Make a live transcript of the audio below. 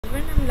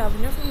everyone, I'm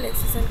Lavanya from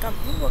Lexis and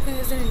Company, working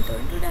as an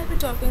intern. Today I'll be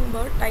talking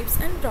about types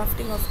and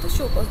drafting of the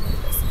show cause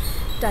notice.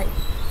 Type.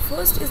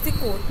 First is the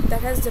court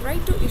that has the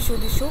right to issue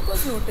the show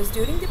cause notice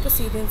during the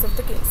proceedings of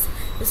the case.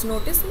 This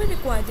notice may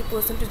require the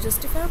person to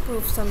justify or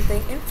prove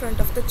something in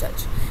front of the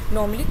judge.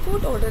 Normally,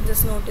 court orders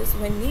this notice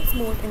when needs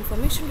more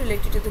information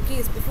related to the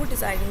case before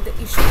deciding the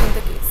issue in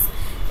the case.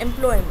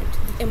 Employment.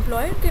 The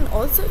employer can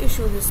also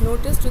issue this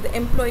notice to the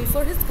employee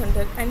for his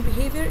conduct and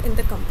behavior in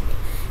the company.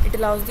 It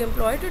allows the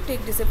employer to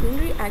take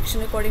disciplinary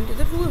action according to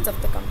the rules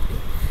of the company.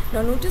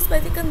 Now, notice by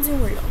the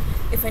consumer law.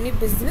 If any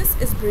business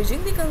is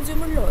breaching the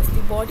consumer laws,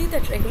 the body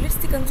that regulates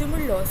the consumer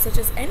laws, such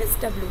as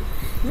NSW,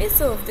 may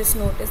serve this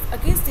notice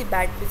against the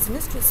bad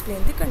business to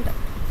explain the conduct.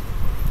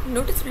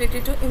 Notice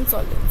related to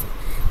insolvency.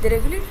 The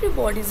regulatory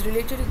bodies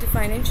related to the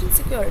financial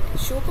security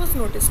show cause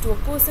notice to a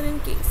person in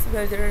case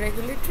where there are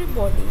regulatory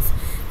bodies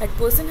that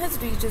person has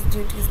breached his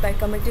duties by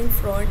committing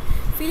fraud,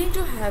 failing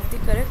to have the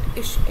correct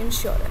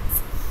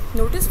insurance.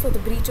 Notice for the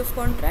breach of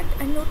contract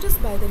and notice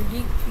by the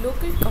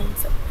local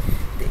council.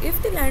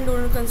 If the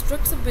landowner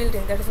constructs a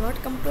building that is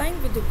not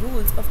complying with the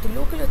rules of the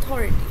local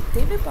authority,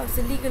 they may pass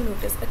a legal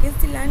notice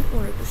against the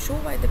landowner to show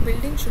why the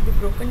building should be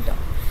broken down.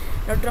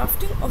 Now,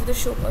 drafting of the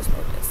show cause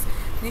notice.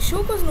 The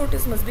show cause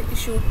notice must be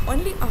issued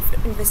only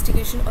after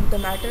investigation of the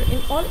matter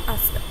in all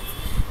aspects.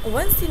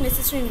 Once the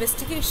necessary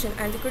investigation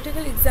and the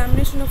critical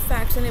examination of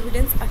facts and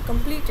evidence are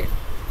completed,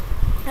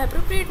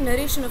 appropriate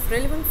narration of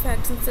relevant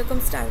facts and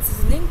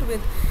circumstances linked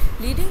with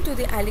leading to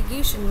the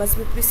allegation must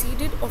be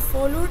preceded or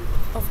followed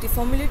of the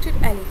formulated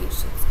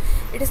allegations.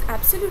 It is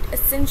absolutely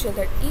essential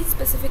that each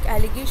specific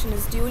allegation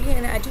is duly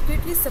and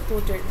adequately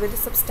supported with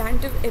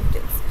substantive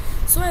evidence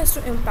so as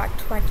to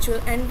impact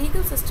factual and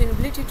legal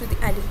sustainability to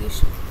the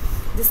allegation.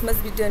 This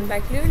must be done by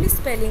clearly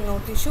spelling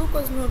out the show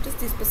cause notice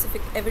the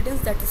specific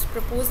evidence that is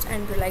proposed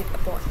and relied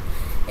upon.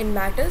 In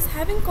matters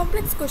having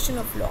complex question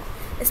of law,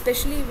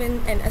 especially when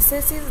an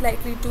assessee is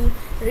likely to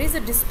raise a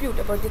dispute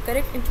about the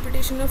correct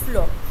interpretation of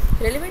law,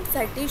 relevant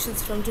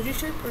citations from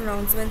judicial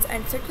pronouncements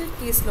and settled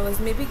case laws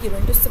may be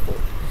given to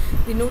support.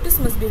 The notice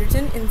must be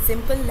written in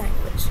simple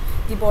language.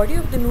 The body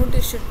of the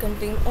notice should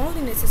contain all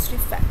the necessary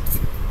facts.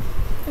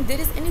 If there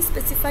is any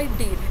specified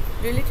date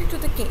related to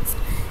the case,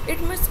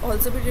 it must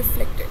also be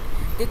reflected.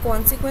 The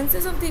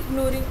consequences of the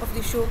ignoring of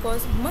the show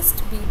cause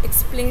must be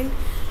explained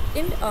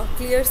in a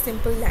clear,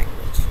 simple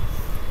language.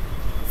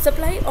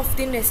 Supply of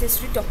the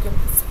necessary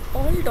documents.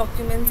 All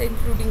documents,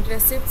 including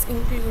receipts,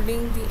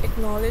 including the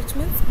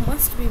acknowledgements,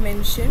 must be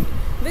mentioned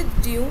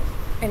with due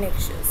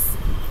annexures.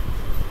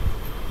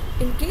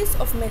 In case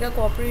of Mega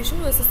Corporation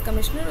versus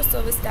Commissioner of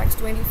Service Tax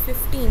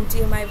 2015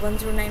 TMI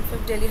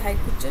 1095 Delhi High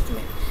Court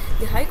judgment,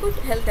 the High Court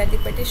held that the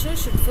petitioner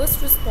should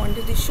first respond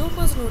to the show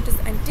cause notice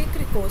and take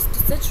recourse to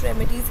such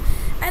remedies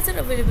as are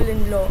available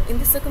in law in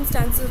the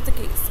circumstances of the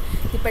case.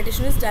 The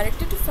petitioner is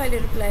directed to file a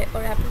reply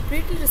or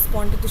appropriately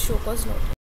respond to the show cause notice.